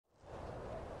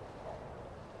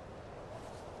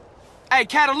Hey,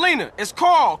 Catalina, it's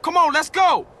Carl. Come on, let's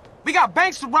go. We got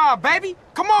banks to rob, baby.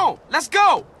 Come on, let's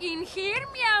go. In here,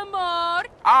 mi amor. All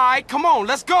right, come on,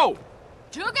 let's go.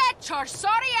 You get your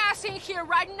sorry ass in here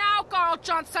right now, Carl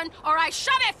Johnson, or I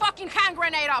shove a fucking hand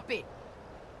grenade up it.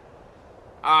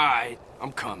 All right,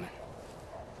 I'm coming.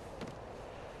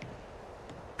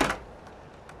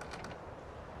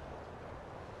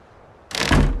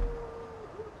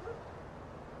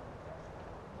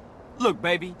 Look,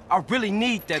 baby, I really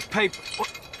need that paper.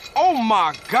 Oh,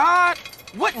 my God!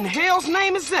 What in hell's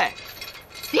name is that?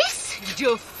 This,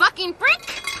 you fucking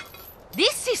prick?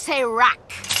 This is a rack.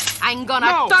 I'm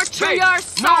gonna torture baby, your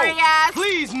sorry ass.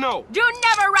 Please, no. You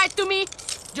never write to me.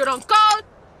 You don't call.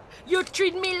 You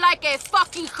treat me like a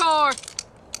fucking whore.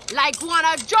 Like one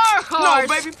of your whores. No,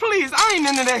 baby, please. I ain't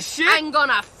into that shit. I'm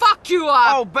gonna fuck you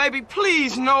up. Oh, baby,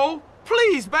 please, no.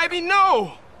 Please, baby,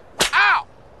 no. Ow!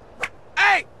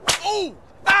 Hey! Ooh!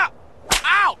 Ow!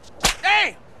 Ow!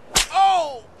 Damn!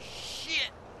 Oh, shit!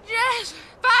 Yes!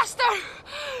 Faster!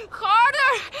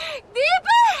 Harder!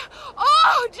 Deeper!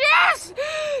 Oh, yes!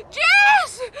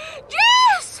 Yes!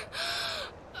 Yes!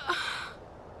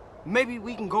 Maybe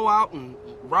we can go out and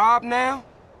rob now?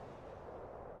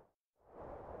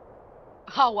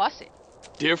 How was it?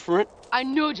 Different. I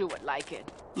knew you would like it.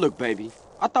 Look, baby,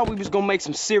 I thought we was gonna make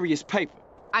some serious paper.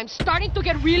 I'm starting to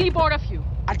get really bored of you.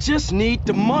 I just need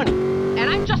the money. And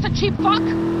I'm just a cheap fuck?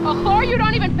 A whore you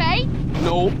don't even pay?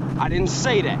 No, I didn't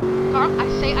say that. Carl, I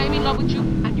say I'm in love with you,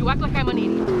 and you act like I'm an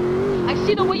idiot. I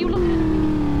see the way you look at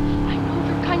me. I know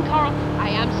you're kind, Carl. I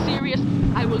am serious.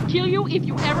 I will kill you if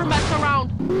you ever mess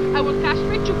around. I will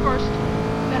castrate you first,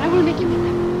 then I will make you meet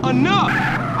them. Enough!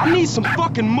 I need some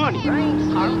fucking money.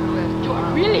 Thanks, Carl. You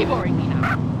are really boring me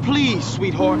now. Please,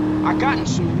 sweetheart. I got in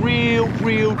some real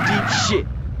deep shit.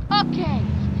 Okay,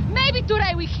 maybe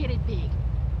today we hit it big.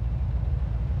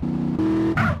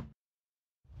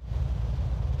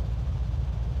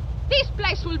 This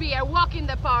place will be a walk in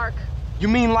the park. You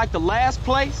mean like the last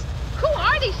place? Who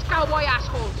are these cowboy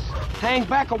assholes? Hang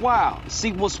back a while and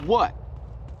see what's what.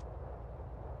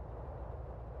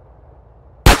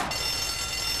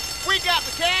 We got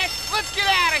the cash. Let's get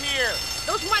out of here.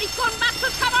 Those maricon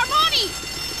bastards have our money.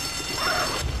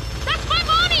 That's my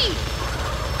money.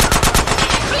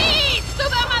 Please, to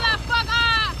the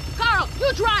motherfucker! Carl,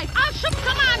 you drive. I'll shoot.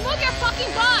 Come on, move your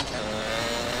fucking butt.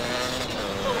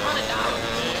 Oh, run it down.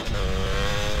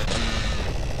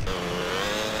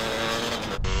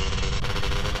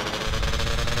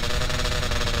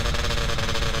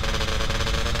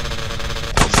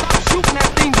 Stop shooting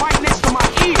that thing right next to my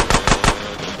ear.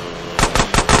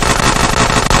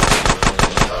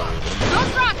 Don't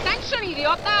draw attention,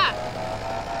 idiota.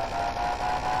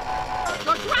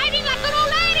 You're driving like an old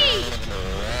lady.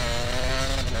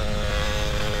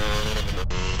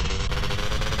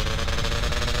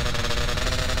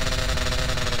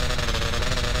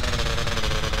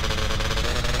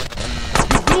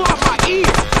 You blew out my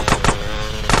ear.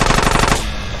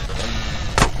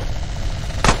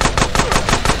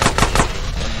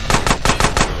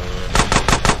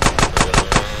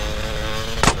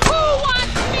 Who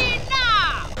wants me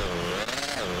now?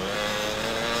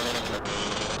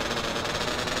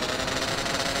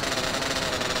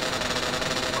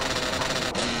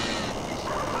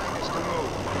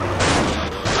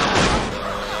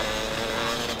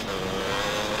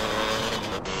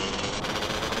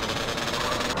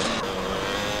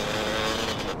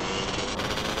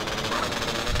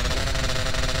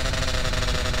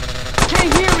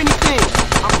 Can't hear anything.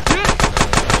 I'm good.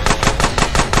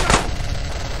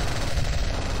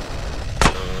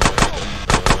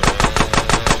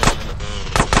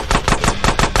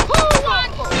 Who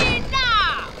wants me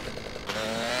now?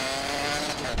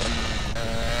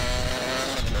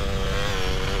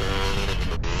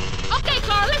 Okay,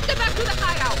 Carl, let's get back to the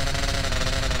hideout.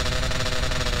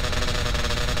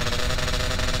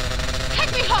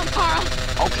 Take me home, Carl.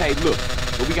 Okay, look,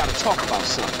 but we gotta talk about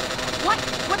something. What?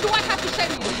 What do I have to say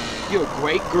to you? You're a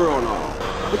great girl and all,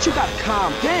 but you gotta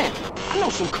calm down. I know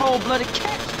some cold-blooded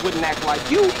cats wouldn't act like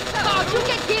you. Oh, you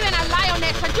get given a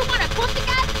lioness and you want a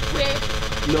pussycat? Well,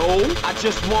 No, I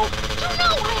just want... you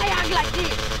know why I act like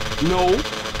this. No.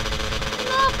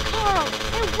 Look, Carl,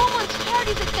 a woman's heart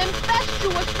is a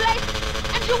tempestuous place,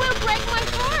 and you will break my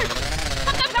heart.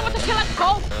 Sometimes I want to kill us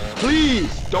both. Please,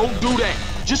 don't do that.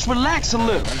 Just relax a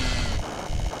little.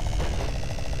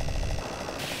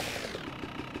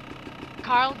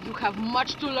 Carl, you have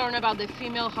much to learn about the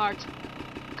female heart.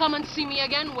 Come and see me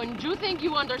again when you think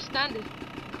you understand it.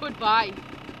 Goodbye.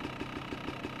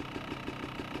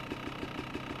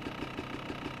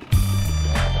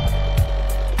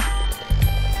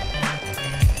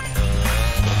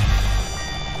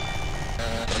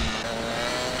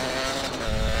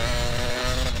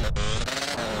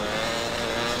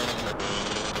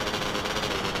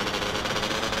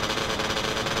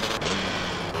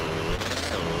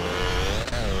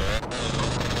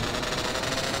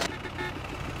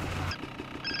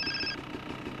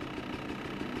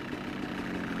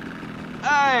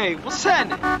 Hey, what's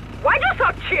happening? Why you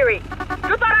so cheery?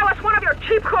 You thought I was one of your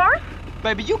cheap cars?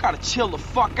 Baby, you gotta chill the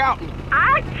fuck out.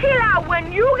 I'll chill out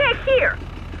when you get here.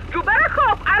 You better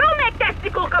hope I don't make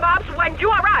testicle kebabs when you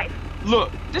arrive.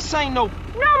 Look, this ain't no...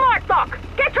 No more talk.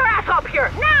 Get your ass up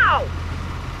here, now!